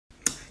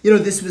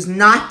this was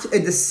not a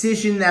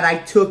decision that I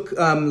took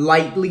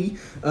lightly.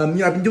 I've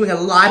been doing a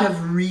lot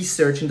of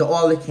research into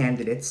all the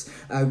candidates.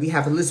 We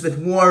have Elizabeth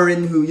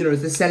Warren, who,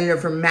 is the senator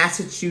from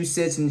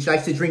Massachusetts, and she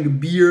likes to drink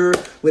beer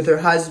with her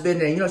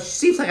husband, and, she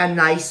seems like a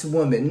nice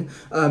woman.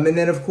 And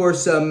then, of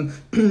course,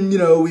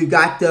 we've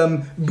got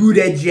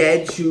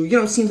Buttigieg,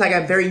 who, seems like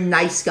a very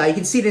nice guy. You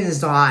can see it in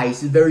his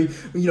eyes. He's a very,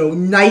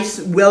 nice,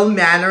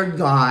 well-mannered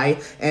guy.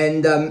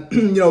 And,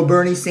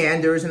 Bernie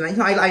Sanders,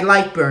 and I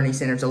like Bernie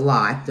Sanders a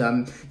lot.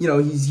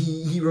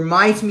 He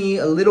reminds me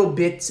a little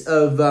bit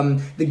of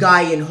the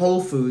guy in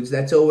Whole Foods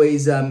that's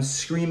always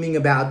screaming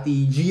about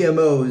the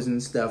GMOs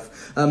and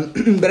stuff.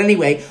 But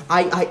anyway,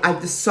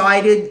 I've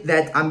decided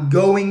that I'm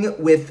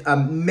going with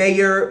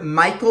Mayor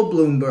Michael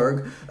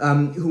Bloomberg,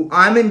 who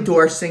I'm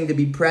endorsing to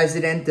be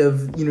president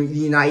of the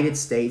United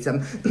States.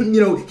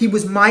 He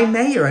was my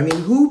mayor. I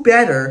mean, who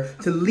better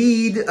to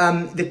lead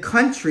the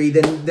country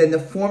than the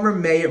former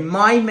mayor,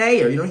 my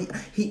mayor?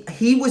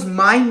 He was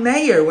my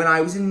mayor when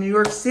I was in New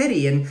York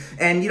City, and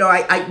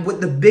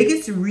what the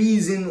biggest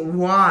reason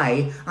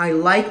why I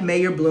like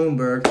Mayor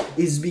Bloomberg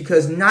is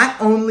because not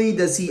only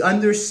does he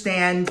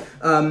understand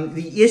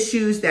the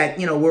issues that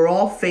we're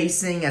all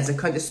facing as a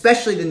country,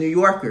 especially the New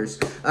Yorkers,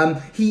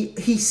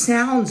 he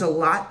sounds a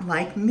lot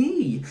like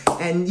me,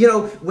 and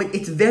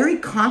it's very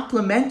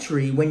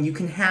complimentary when you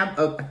can have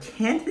a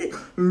candidate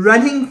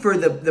running for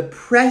the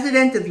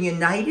president of the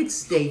United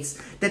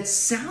States that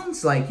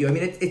sounds like you. I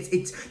mean,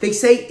 it's they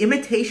say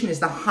imitation is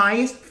the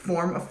highest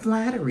form of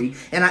flattery,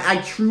 and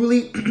I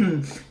truly.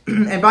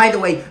 And by the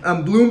way,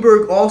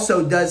 Bloomberg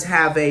also does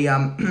have a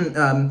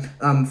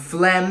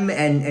phlegm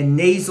and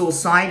nasal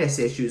sinus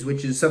issues,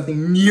 which is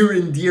something near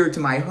and dear to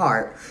my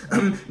heart.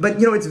 But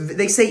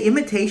they say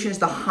imitation is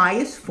the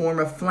highest form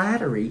of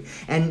flattery,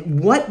 and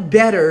what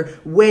better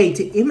way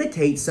to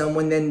imitate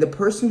someone than the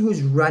person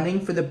who's running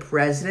for the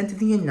president of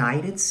the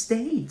United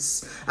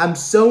States? I'm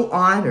so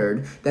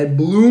honored that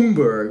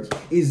Bloomberg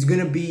is going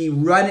to be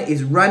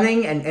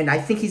running, and I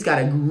think he's got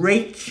a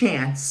great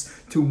chance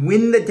to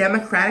win the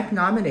Democratic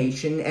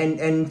nomination,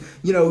 and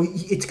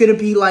it's going to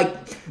be like,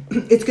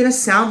 it's going to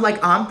sound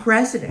like I'm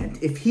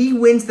president. If he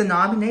wins the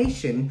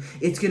nomination,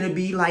 it's going to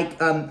be like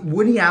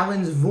Woody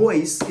Allen's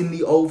voice in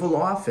the Oval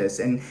Office,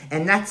 and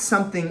that's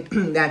something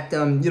that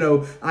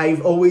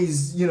I've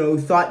always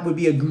thought would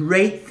be a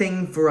great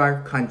thing for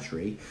our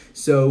country.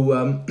 So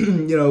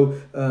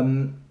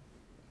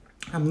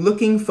I'm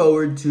looking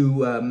forward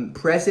to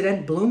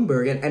President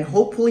Bloomberg, and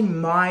hopefully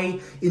my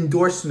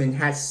endorsement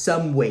has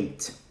some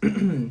weight.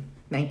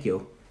 Thank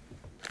you.